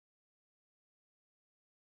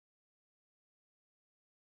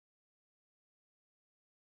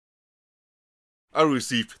I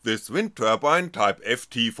received this wind turbine type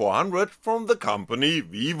FT400 from the company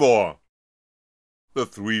Vevor. The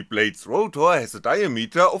 3 blades rotor has a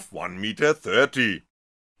diameter of 1m30 m.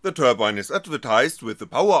 The turbine is advertised with a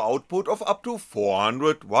power output of up to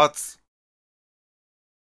 400 watts.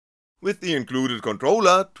 With the included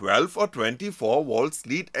controller, 12 or 24V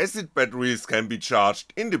lead acid batteries can be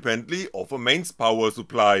charged independently of a mains power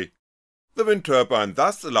supply. The wind turbine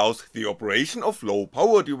thus allows the operation of low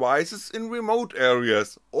power devices in remote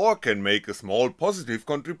areas, or can make a small positive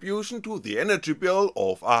contribution to the energy bill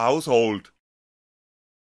of a household.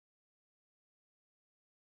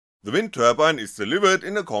 The wind turbine is delivered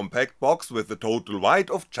in a compact box with a total weight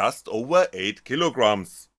of just over 8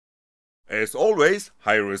 kg. As always,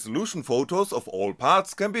 high-resolution photos of all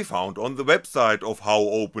parts can be found on the website of How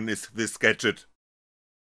Open Is This Gadget.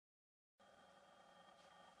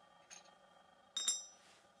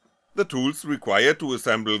 The tools required to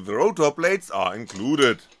assemble the rotor blades are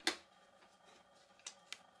included.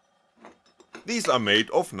 These are made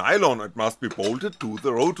of nylon and must be bolted to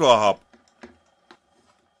the rotor hub.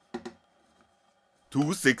 2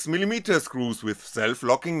 6mm screws with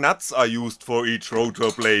self-locking nuts are used for each rotor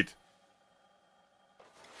blade.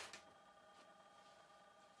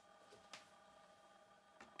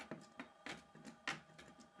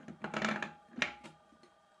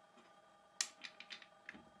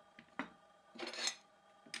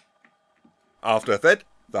 After that,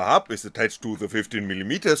 the hub is attached to the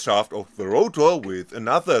 15mm shaft of the rotor with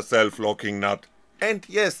another self-locking nut, and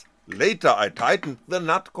yes, later I tightened the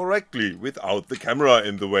nut correctly without the camera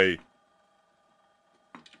in the way.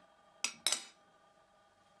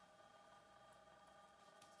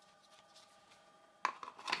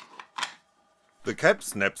 The cap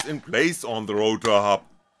snaps in place on the rotor hub.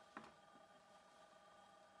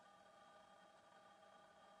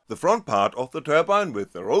 The front part of the turbine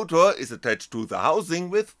with the rotor is attached to the housing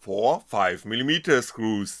with 4 5mm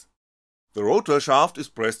screws. The rotor shaft is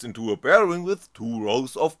pressed into a bearing with 2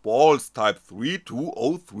 rows of balls type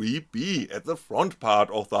 3203B at the front part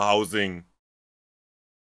of the housing.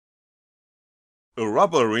 A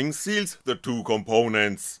rubber ring seals the 2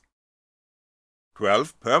 components.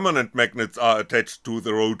 12 permanent magnets are attached to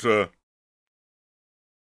the rotor.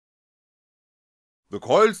 The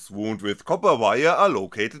coils wound with copper wire are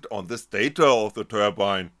located on the stator of the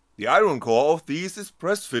turbine. The iron core of these is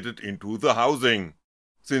press fitted into the housing.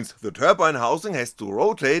 Since the turbine housing has to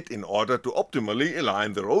rotate in order to optimally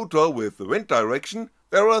align the rotor with the wind direction,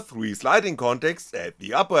 there are 3 sliding contacts at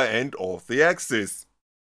the upper end of the axis.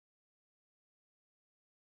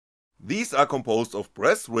 These are composed of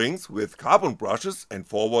brass rings with carbon brushes and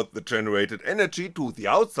forward the generated energy to the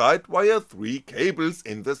outside via 3 cables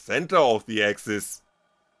in the center of the axis.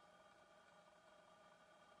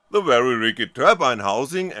 The very rigid turbine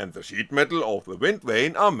housing and the sheet metal of the wind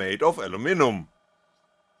vane are made of aluminum.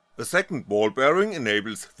 A second ball bearing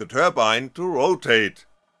enables the turbine to rotate.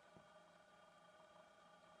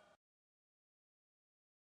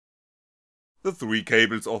 The 3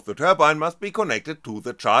 cables of the turbine must be connected to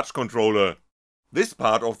the charge controller. This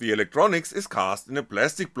part of the electronics is cast in a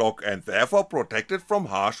plastic block and therefore protected from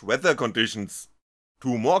harsh weather conditions.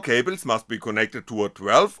 2 more cables must be connected to a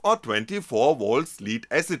 12 or 24V lead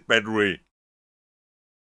acid battery.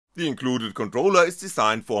 The included controller is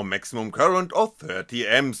designed for a maximum current of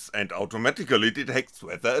 30A and automatically detects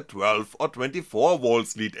whether a 12 or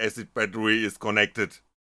 24V lead acid battery is connected.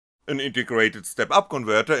 An integrated step-up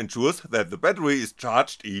converter ensures that the battery is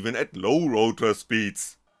charged even at low rotor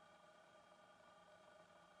speeds.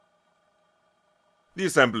 The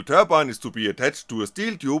assembled turbine is to be attached to a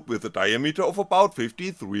steel tube with a diameter of about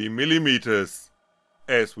 53mm.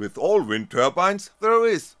 As with all wind turbines, there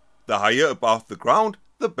is, the higher above the ground,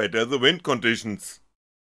 the better the wind conditions.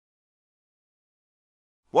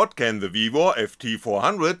 What can the Vevor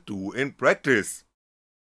FT400 do in practice?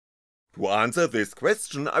 To answer this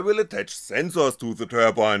question I will attach sensors to the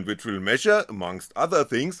turbine which will measure, amongst other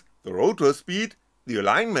things, the rotor speed, the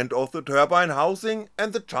alignment of the turbine housing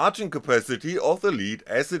and the charging capacity of the lead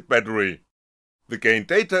acid battery. The gained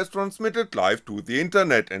data is transmitted live to the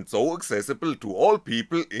internet and so accessible to all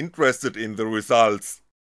people interested in the results.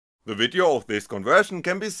 The video of this conversion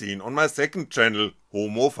can be seen on my second channel,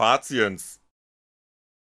 Homo Faciens.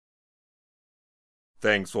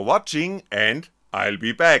 Thanks for watching and I'll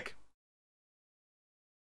be back.